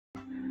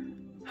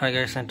Hi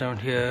guys, scenthound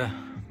here.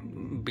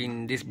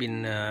 This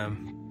been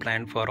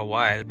planned for a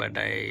while, but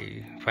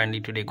I finally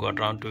today got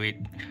around to it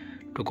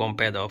to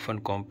compare the often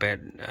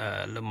compared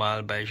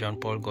LeMale by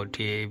Jean-Paul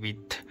Gaultier with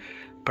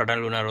Prada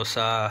Luna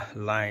Rossa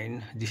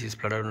line. This is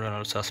Prada Luna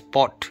Rossa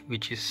Sport,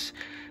 which is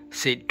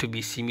said to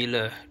be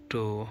similar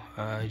to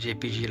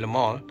JPG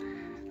LeMale,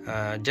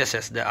 just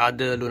as the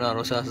other Luna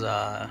Rossas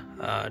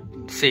are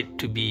said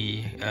to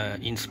be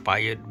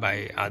inspired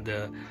by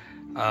other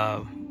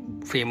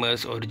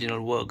famous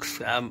original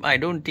works. I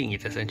don't think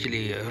it's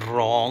essentially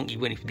wrong,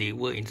 even if they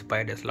were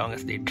inspired, as long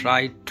as they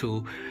try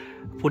to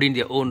put in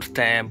their own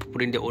stamp,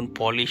 put in their own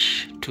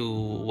polish to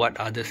what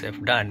others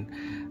have done.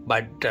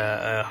 But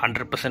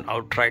 100%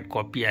 outright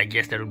copy, I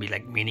guess that would be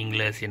like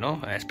meaningless,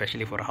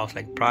 especially for a house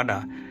like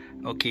Prada.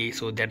 Okay,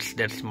 so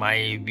that's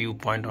my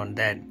viewpoint on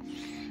that.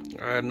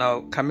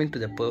 Now coming to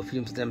the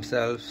perfumes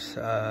themselves,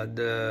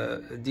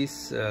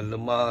 this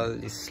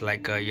LeMale is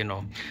like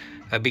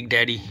a big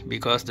daddy,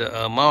 because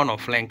the amount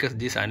of flankers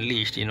this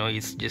unleashed,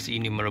 it's just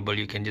innumerable.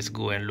 You can just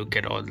go and look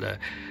at all the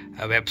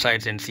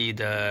websites and see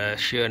the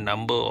sheer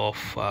number of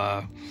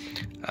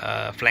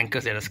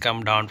flankers that has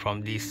come down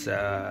from this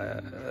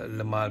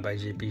LeMale by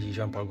JPG,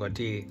 Jean-Paul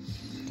Gaultier.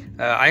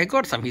 I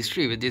got some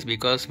history with this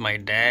because my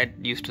dad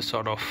used to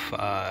sort of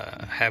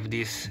have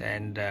this,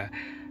 and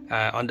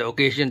on the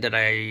occasion that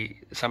I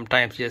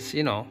sometimes just,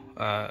 it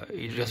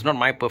was not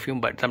my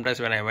perfume, but sometimes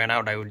when I went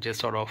out, I would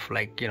just sort of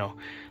like,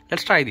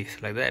 let's try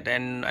this, like that.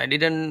 And I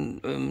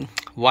didn't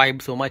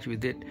vibe so much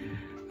with it.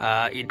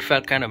 It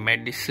felt kind of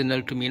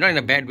medicinal to me, not in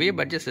a bad way,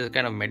 but just a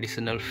kind of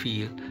medicinal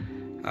feel.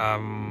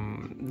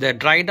 The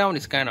dry down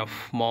is kind of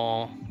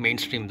more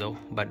mainstream though,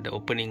 but the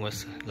opening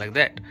was like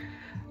that.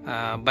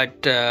 I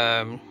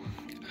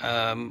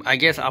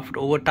guess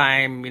over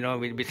time,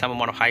 with some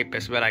amount of hype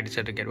as well, I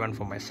decided to get one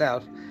for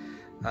myself.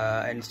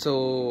 And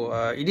so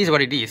it is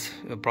what it is.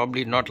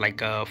 Probably not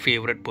like a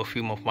favorite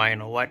perfume of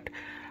mine or what.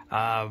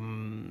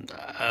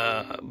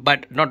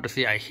 But not to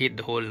say I hate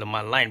the whole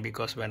LeMale line,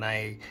 because when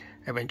I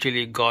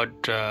eventually got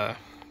LeMale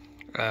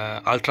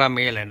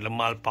and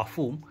LeMale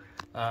Parfum,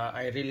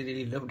 I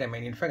really loved them.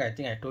 And in fact, I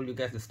think I told you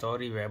guys the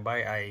story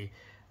whereby I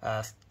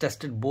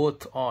tested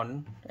both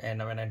on,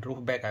 and when I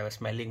drove back, I was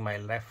smelling my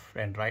left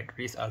and right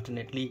wrist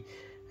alternately,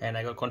 and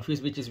I got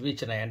confused which is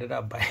which, and I ended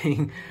up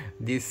buying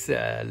this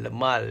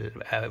LeMale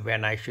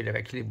when I should have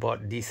actually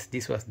bought this.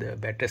 This was the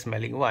better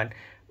smelling one,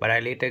 but I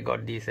later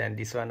got this, and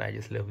this one I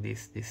just love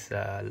this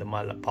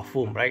LeMale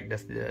Parfum, right?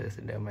 That's the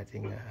name, I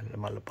think,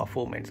 LeMale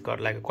Parfum, and it's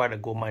got like quite a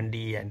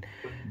gourmandy and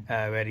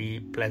very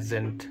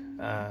pleasant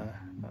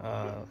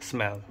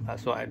smell.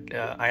 So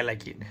I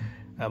like it.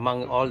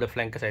 Among all the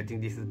flankers, I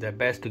think this is the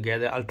best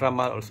together.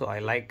 LeMale also I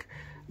like,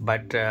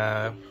 but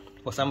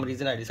for some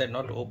reason I decided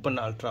not to open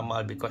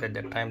LeMale, because at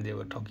that time they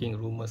were talking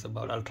rumors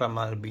about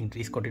LeMale being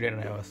discontinued,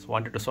 and I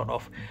wanted to sort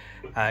of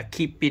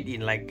keep it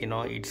in like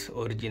its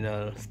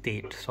original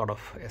state, sort of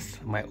as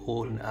my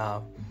own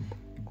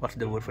what's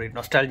the word for it,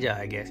 nostalgia,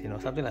 I guess,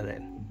 something like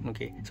that.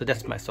 Okay, so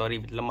that's my story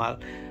with LeMale.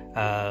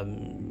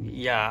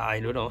 Yeah, I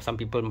don't know, some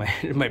people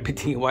might be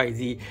thinking, why is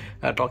he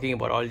talking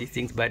about all these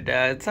things, but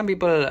some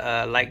people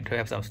like to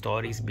have some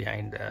stories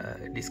behind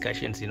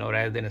discussions,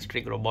 rather than a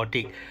strict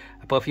robotic.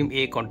 Perfume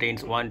A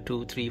contains 1,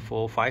 2, 3,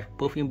 4, 5.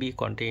 Perfume B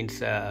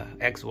contains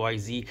X, Y,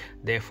 Z.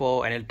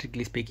 Therefore,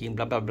 analytically speaking,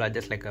 blah blah blah,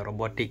 just like a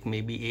robotic,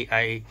 maybe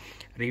AI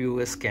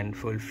reviewers can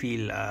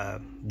fulfill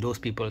those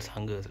people's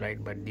hungers,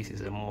 right? But this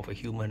is more of a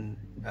human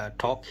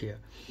talk here.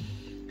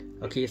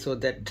 Okay, so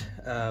that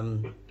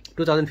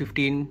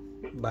 2015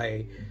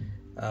 by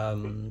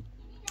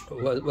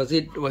was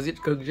it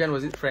Kirkjan?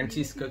 Was it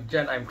Francis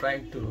Kirkjan? I'm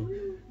trying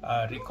to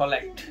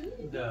recollect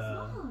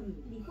the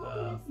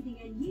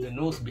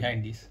nose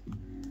behind this.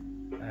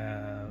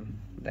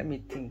 Let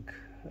me think.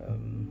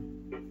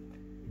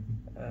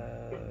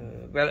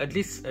 Well, at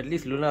least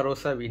Luna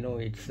Rossa, we know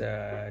it's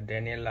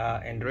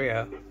Daniela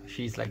Andrea.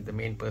 She's like the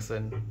main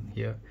person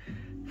here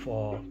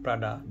for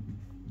Prada.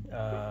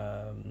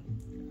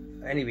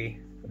 Anyway,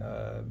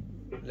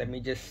 let me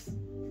just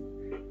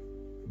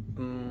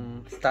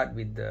start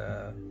with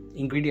the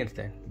ingredients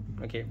then.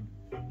 Okay,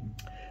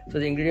 so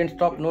the ingredients,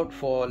 top note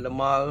for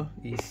LeMale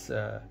is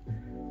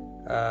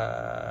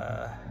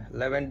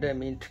lavender,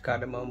 mint,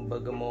 cardamom,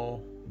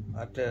 bergamot,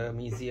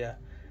 artemisia,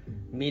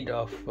 mid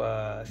of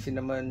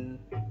cinnamon,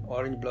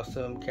 orange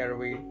blossom,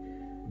 caraway,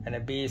 and a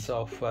base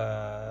of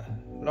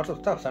lots of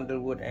stuff: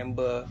 sandalwood,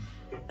 amber,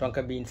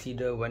 tonka bean,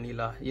 cedar,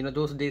 vanilla.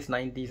 Those days,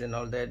 90s and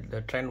all that,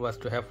 the trend was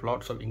to have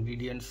lots of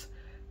ingredients.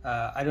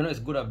 I don't know if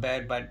it's good or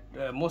bad, but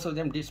most of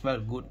them did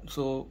smell good.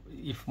 So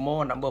if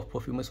more number of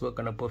perfumers work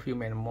on a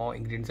perfume and more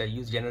ingredients are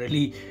used,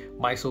 generally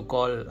my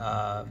so-called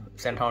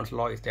scenthound's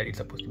law is that it's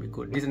supposed to be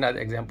good. This is another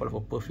example of a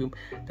perfume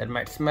that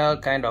might smell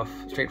kind of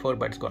straightforward,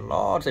 but it's got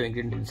lots of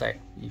ingredients inside.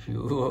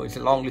 It's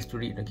a long list to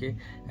read, okay,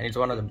 and it's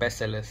one of the best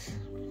sellers.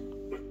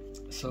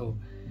 So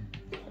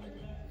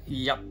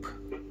yup.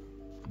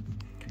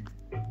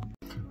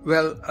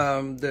 Well,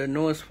 the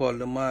nose for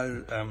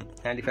LeMale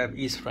 95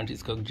 is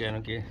Francis Kirkjan,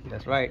 okay,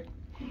 that's right.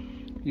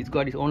 He's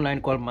got his own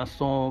line called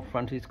Maison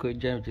Francisco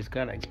Gem, which is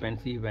kind of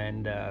expensive,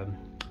 and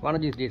one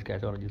of these days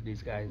guys,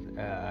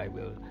 I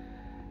will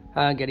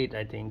get it,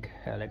 I think.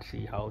 Let's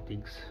see how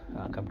things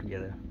come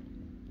together.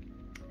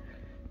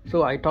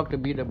 So I talked a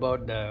bit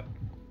about the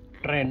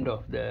trend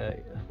of the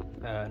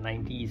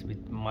 90s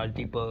with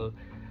multiple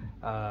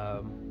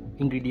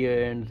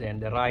ingredients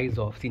and the rise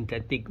of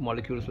synthetic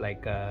molecules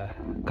like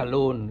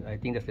cologne. I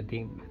think that's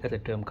the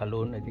term,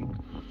 cologne, I think,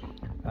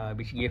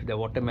 which gave the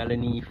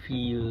watermelony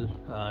feel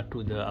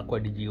to the Aqua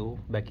di Gio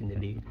back in the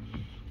day.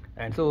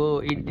 And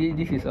so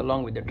this is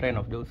along with the trend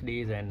of those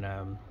days, and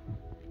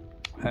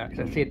as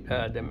I said,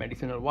 the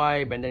medicinal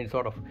vibe, and then it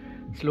sort of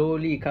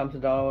slowly comes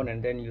down,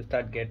 and then you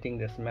start getting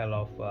the smell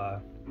of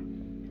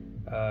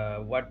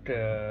what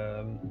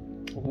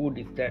wood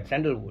is that?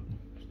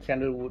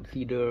 Sandalwood,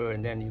 cedar,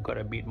 and then you got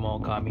a bit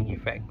more calming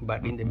effect.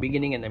 But in the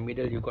beginning and the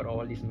middle, you got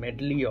all this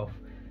medley of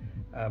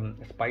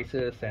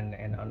spices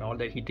and all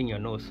that hitting your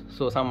nose.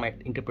 So some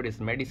might interpret as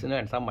medicinal,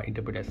 and some might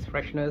interpret as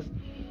freshness.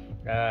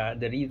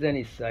 The reason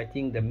is, I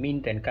think, the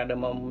mint and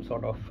cardamom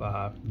sort of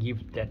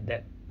give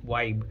that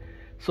vibe.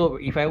 So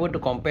if I were to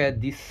compare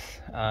this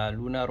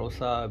Luna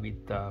Rossa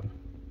with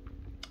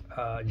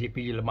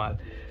JPG LeMale,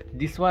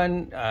 this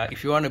one,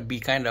 if you want to be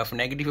kind of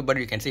negative about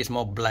it, you can say it's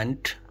more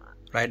blunt,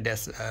 right?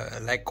 There's a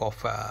lack of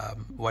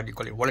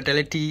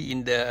volatility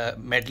in the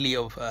medley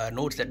of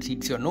notes that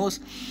hits your nose.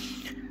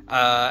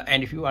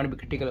 And if you want to be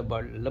critical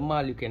about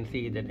LeMale, you can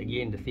say that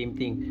again, the same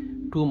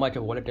thing, too much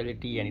of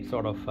volatility, and it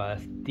sort of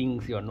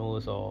stings your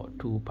nose or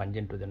too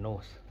pungent to the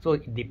nose. So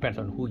it depends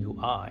on who you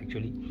are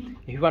actually.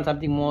 If you want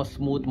something more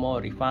smooth,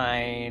 more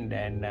refined,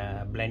 and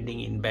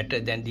blending in better,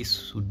 then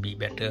this would be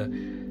better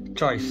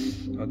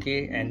choice.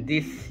 Okay, and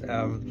this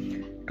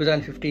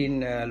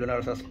 2015 Luna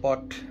Rossa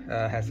Spot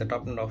has a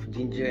top note of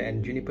ginger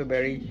and juniper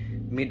berry,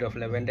 mid of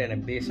lavender, and a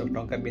base of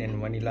tonka bean and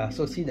vanilla.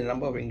 So see the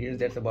number of ingredients,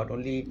 that's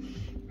only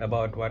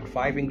about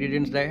 5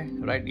 ingredients there,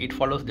 right? It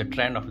follows the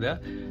trend of the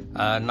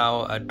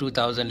now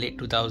 2000, late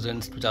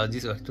 2000s,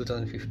 this was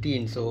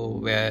 2015, so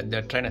where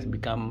the trend has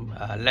become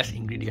less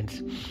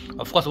ingredients.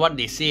 Of course, what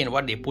they say and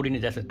what they put in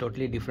is just a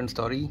totally different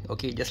story.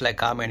 Okay, just like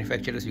car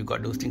manufacturers, you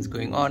got those things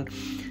going on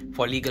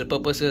for legal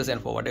purposes, and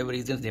for whatever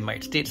reasons they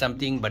might state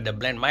something, but the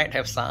blend might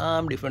have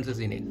some differences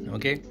in it.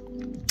 Okay,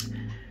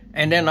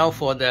 and then now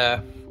for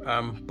the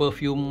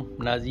perfume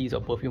Nazis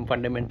or perfume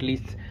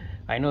fundamentalists,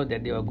 I know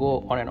that they will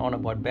go on and on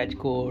about batch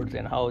codes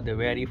and how the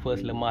very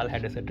first LeMale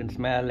had a certain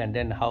smell, and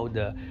then how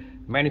the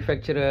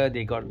manufacturer,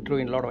 they got through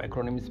in a lot of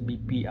acronyms,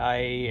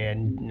 BPI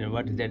and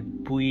what is that,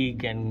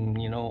 Puig, and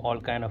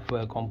all kind of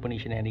company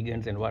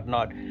shenanigans and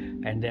whatnot,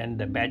 and then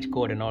the batch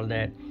code and all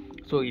that.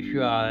 So if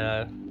you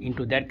are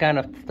into that kind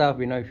of stuff,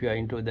 if you are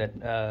into that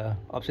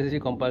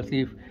obsessive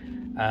compulsive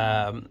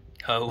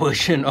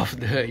version of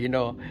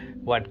the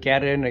what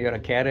Karen, or you're a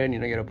Karen,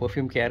 you're a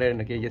perfume Karen.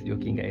 Okay, just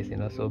joking guys,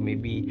 so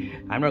maybe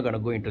I'm not gonna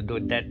go into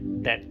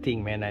that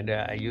thing, man. I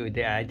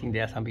think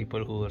there are some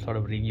people who sort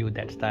of review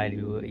that style.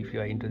 If you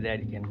are into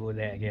that, you can go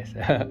there, I guess.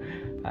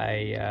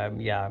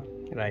 Yeah,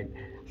 right.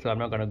 So I'm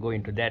not gonna go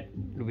into that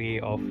way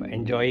of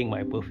enjoying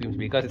my perfumes,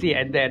 because see,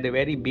 at the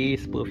very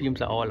base,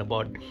 perfumes are all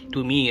about,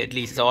 to me at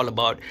least, it's all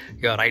about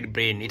your right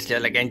brain. It's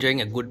just like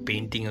enjoying a good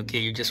painting. Okay,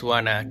 you just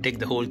wanna take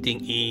the whole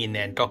thing in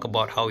and talk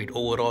about how it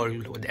overall,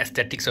 the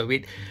aesthetics of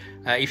it.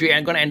 If you're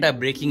gonna end up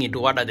breaking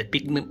into what are the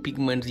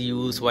pigments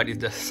used, what is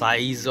the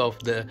size of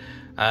the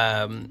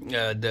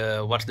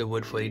what's the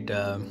word for it?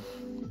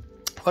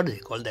 What do they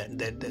call that?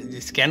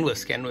 This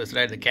canvas,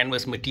 right? The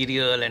canvas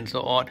material and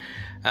so on.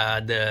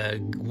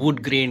 The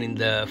wood grain in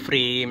the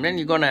frame. Then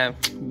you're gonna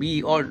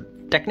be all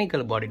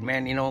technical about it,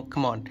 man.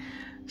 Come on.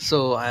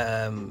 So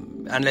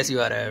unless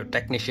you are a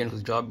technician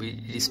whose job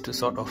is to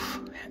sort of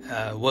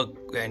work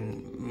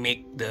and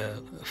make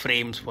the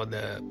frames for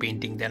the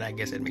painting, then I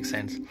guess it makes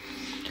sense.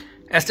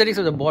 Aesthetics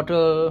of the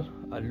bottle,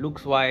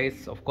 looks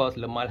wise, of course,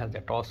 LeMale has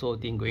the torso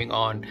thing going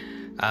on.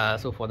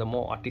 So for the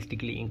more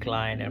artistically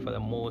inclined, and for the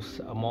more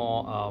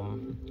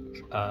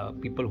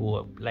people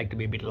who like to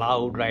be a bit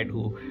loud, right?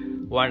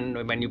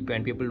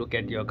 When people look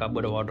at your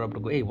cupboard or wardrobe to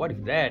go, hey, what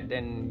is that?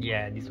 Then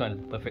yeah, this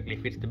one perfectly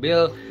fits the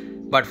bill.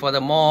 But for the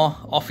more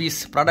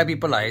office Prada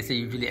people, I say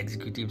usually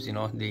executives,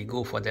 they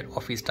go for that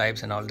office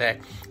types and all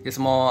that. It's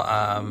more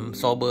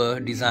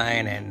sober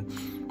design and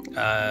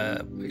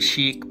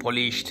chic,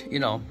 polished,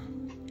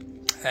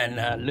 and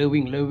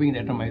loving the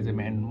atomizer,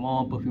 man.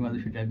 More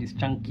perfumers should have this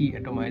chunky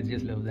atomizer,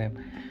 just love them.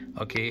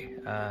 Okay,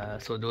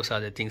 so those are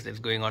the things that's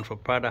going on for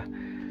Prada.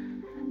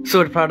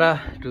 So Prada,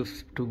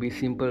 to be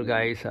simple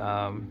guys,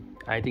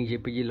 I think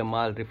JPG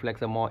LeMale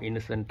reflects a more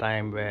innocent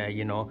time where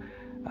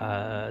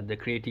the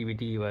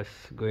creativity was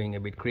going a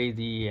bit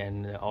crazy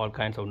and all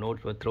kinds of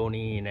notes were thrown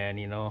in, and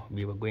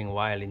we were going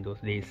wild in those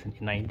days, in the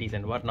 90s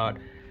and whatnot.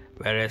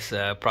 Whereas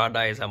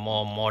Prada is a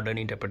more modern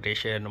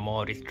interpretation,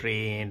 more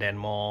restrained, and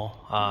more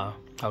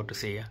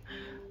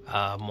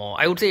more,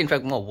 I would say, in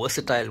fact, more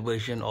versatile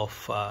version of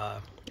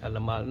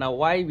LeMale. Now,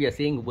 why we are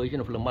saying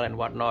version of LeMale and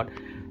whatnot,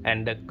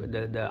 and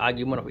the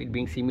argument of it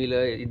being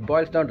similar, it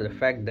boils down to the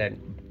fact that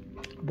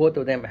both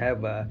of them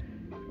have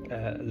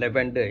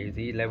lavender. You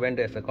see,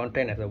 lavender as a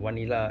content, as a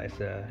vanilla as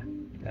a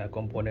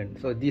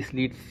component. So this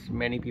leads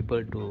many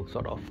people to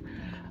sort of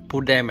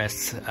put them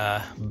as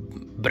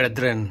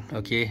brethren,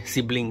 okay,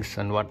 siblings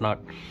and whatnot.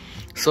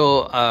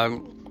 So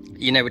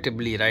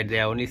inevitably, right,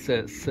 there are only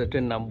a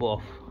certain number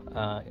of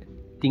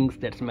things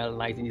that smell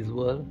nice in this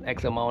world,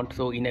 X amount.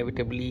 So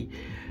inevitably,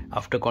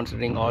 after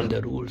considering all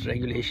the rules,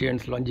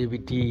 regulations,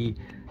 longevity,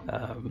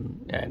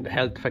 and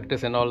health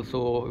factors, and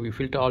also we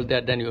filter all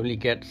that, then you only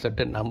get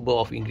certain number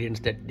of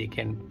ingredients that they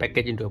can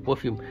package into a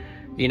perfume.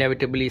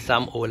 Inevitably,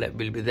 some overlap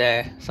will be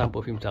there. Some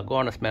perfumes are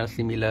gonna smell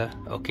similar.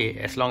 Okay,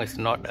 as long as it's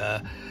not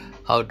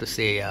how to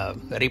say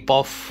rip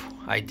off,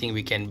 I think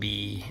we can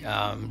be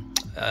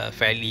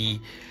fairly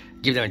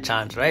give them a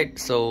chance, right?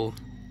 So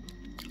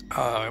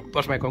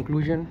what's my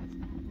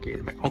conclusion? Okay,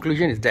 my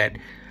conclusion is that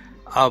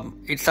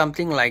it's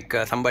something like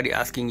somebody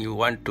asking you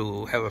want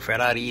to have a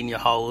Ferrari in your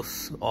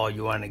house, or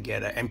you want to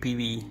get an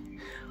MPV,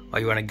 or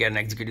you want to get an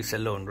executive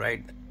salon,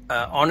 right?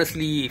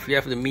 Honestly, if you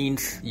have the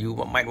means, you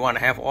might want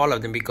to have all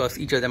of them, because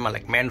each of them are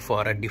like meant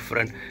for a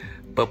different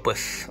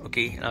purpose.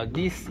 Okay, now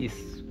this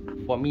is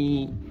for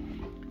me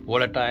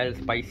volatile,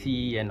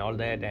 spicy and all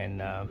that,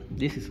 and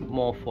this is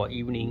more for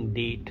evening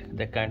date,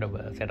 that kind of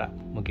a setup.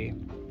 Okay,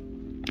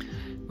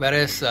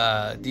 whereas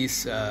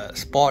this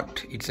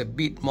spot, it's a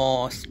bit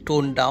more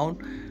toned down,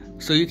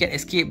 so you can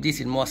escape this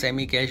in more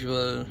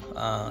semi-casual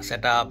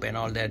setup and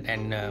all that,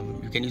 and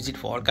you can use it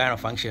for all kind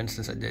of functions.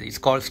 It's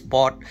called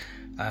sport.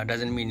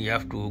 Doesn't mean you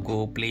have to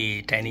go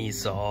play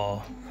tennis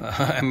or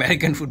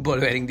American football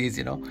wearing this,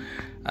 you know,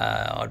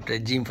 or the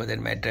gym for that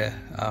matter.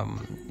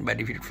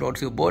 But if it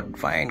floats your boat,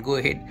 fine, go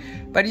ahead.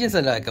 But it's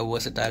just like a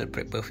versatile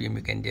perfume.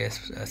 You can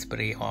just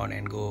spray on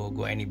and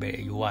go anywhere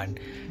you want.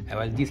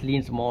 Well, this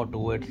leans more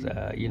towards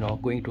you know,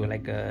 going to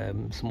like a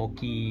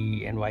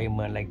smoky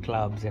environment like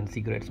clubs and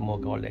cigarette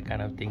smoke, all that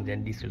kind of thing.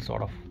 Then this will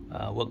sort of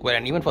work well.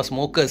 And even for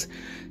smokers,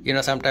 you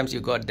know, sometimes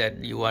you got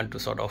that you want to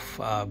sort of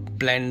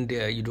blend,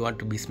 you don't want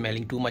to be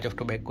smelling too much of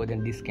tobacco,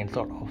 then this can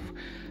sort of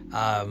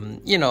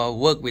you know,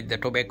 work with the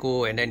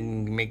tobacco and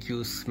then make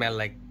you smell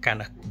like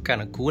kind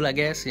of cool, I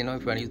guess, you know,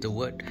 if you want to use the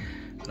word,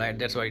 right?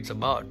 That's what it's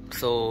about.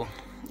 So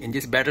in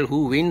this battle,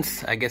 who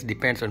wins, I guess,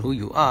 depends on who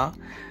you are.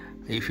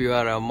 If you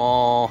are a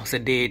more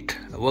sedate,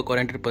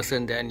 work-oriented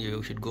person, then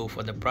you should go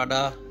for the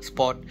Prada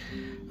spot.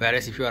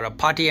 Whereas if you are a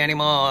party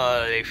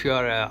animal, if you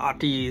are an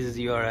artist,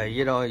 you are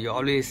you know, you're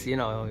always, you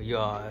know, you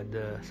are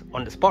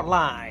on the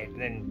spotlight,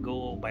 then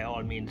go by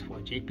all means for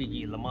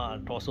JPG,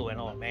 LeMale, Torso and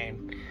all,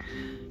 man.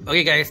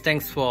 Okay guys,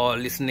 thanks for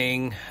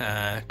listening,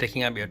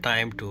 taking up your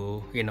time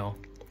to, you know,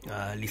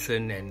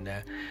 listen, and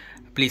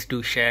please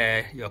do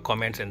share your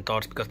comments and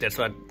thoughts, because that's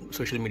what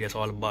social media is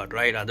all about,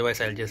 right?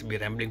 Otherwise I'll just be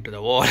rambling to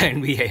the wall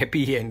and be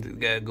happy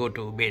and go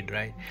to bed,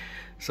 right?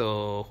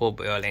 So hope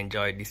you all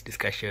enjoyed this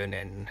discussion,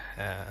 and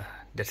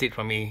that's it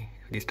from me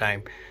this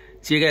time.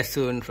 See you guys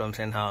soon from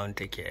scenthound.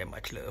 Take care,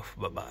 much love,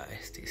 bye bye,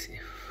 stay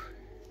safe.